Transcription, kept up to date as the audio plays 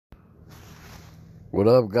What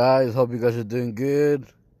up, guys? Hope you guys are doing good.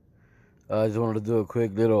 I just wanted to do a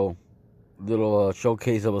quick little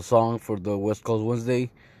showcase of a song for the West Coast Wednesday.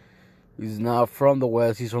 He's not from the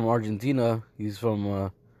West. He's from Argentina. He's from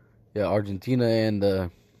Argentina, and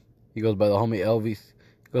he goes by the name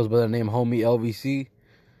Homie LVC.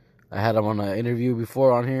 I had him on an interview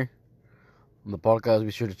before on here on the podcast.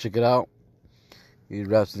 Be sure to check it out. He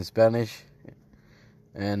raps in Spanish,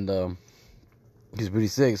 and he's pretty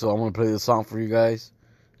sick. So I'm gonna play this song for you guys.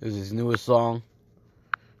 This is his newest song.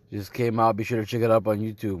 Just came out. Be sure to check it out on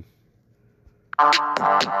YouTube.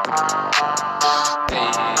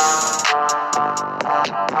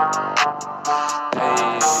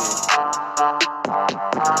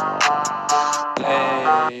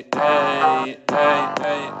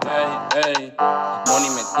 Money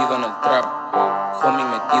metido en el trap, homie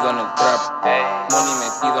metido en el trap. Money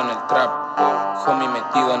metido en el trap, homie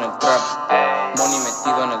metido en el trap. Money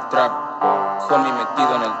metido en el trap, homie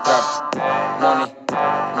metido en el trap.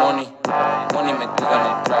 Money metido en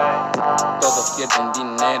el trap. Todos quieren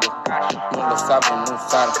dinero, no lo saben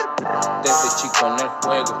usar. Desde chico en el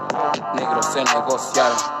juego, negros se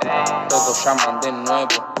negociaron. Todos llaman de nuevo,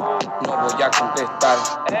 no voy a contestar.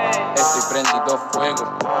 Estoy prendido fuego,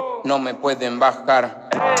 no me pueden bajar.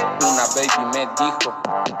 Una baby me dijo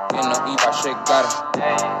que no iba a llegar.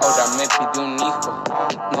 Ahora me pide un hijo,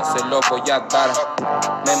 no se lo voy a dar.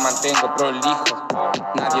 Me mantengo prolijo,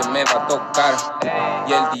 nadie me va a tocar.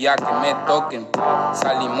 Y el día que me toquen,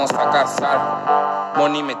 salimos a cazar.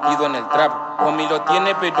 Money metido en el trap, homie lo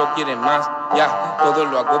tiene pero quiere más. Ya, todo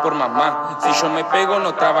lo hago por mamá. Si yo me pego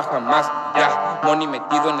no trabaja más. Ya, money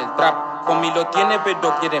metido en el trap, homie lo tiene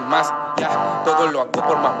pero quiere más. Ya, todo lo hago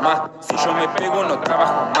por mamá. Si yo me pego no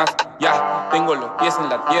trabaja más. Ya, tengo los pies en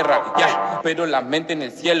la tierra. Ya, pero la mente en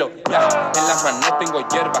el cielo. Ya, en las manos tengo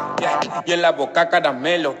hierba. Ya, y en la boca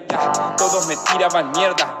caramelo. Ya, todos me tiraban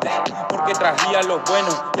mierda. Ya, porque traía lo bueno.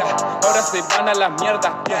 Ya, ahora se van a la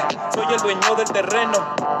mierda. Ya, soy el dueño del terreno.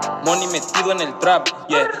 Money metido en el trap.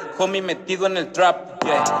 Yeah, homie metido en el trap.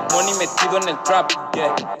 Yeah, money metido en el trap.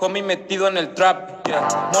 Yeah, homie metido en el trap. Yeah,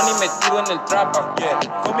 money metido en el trap. Yeah,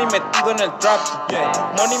 homie metido en el trap. Yeah,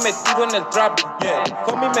 money metido en el trap. Yeah,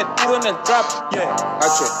 homie metido en el trap. Yeah,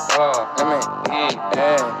 H-O-M-I-E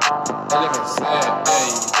LVC,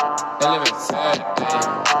 LVC,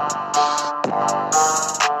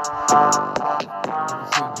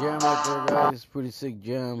 Sick jam right there, guys. Pretty sick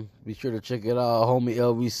jam. Be sure to check it out. Homie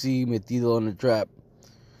LVC, Metido on the Trap.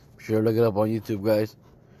 Be sure to look it up on YouTube, guys.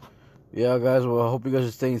 Yeah, guys. Well, I hope you guys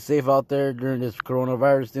are staying safe out there during this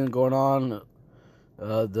coronavirus thing going on.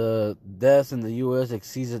 The deaths in the U.S.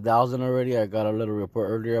 exceeds 1,000 already. I got a little report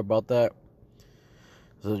earlier about that.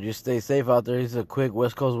 So just stay safe out there. This is a quick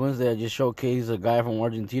West Coast Wednesday. I just showcased a guy from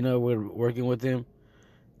Argentina. We're working with him.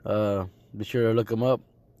 Be sure to look him up.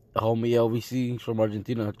 Homie LVC from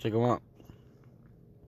Argentina. Check him out.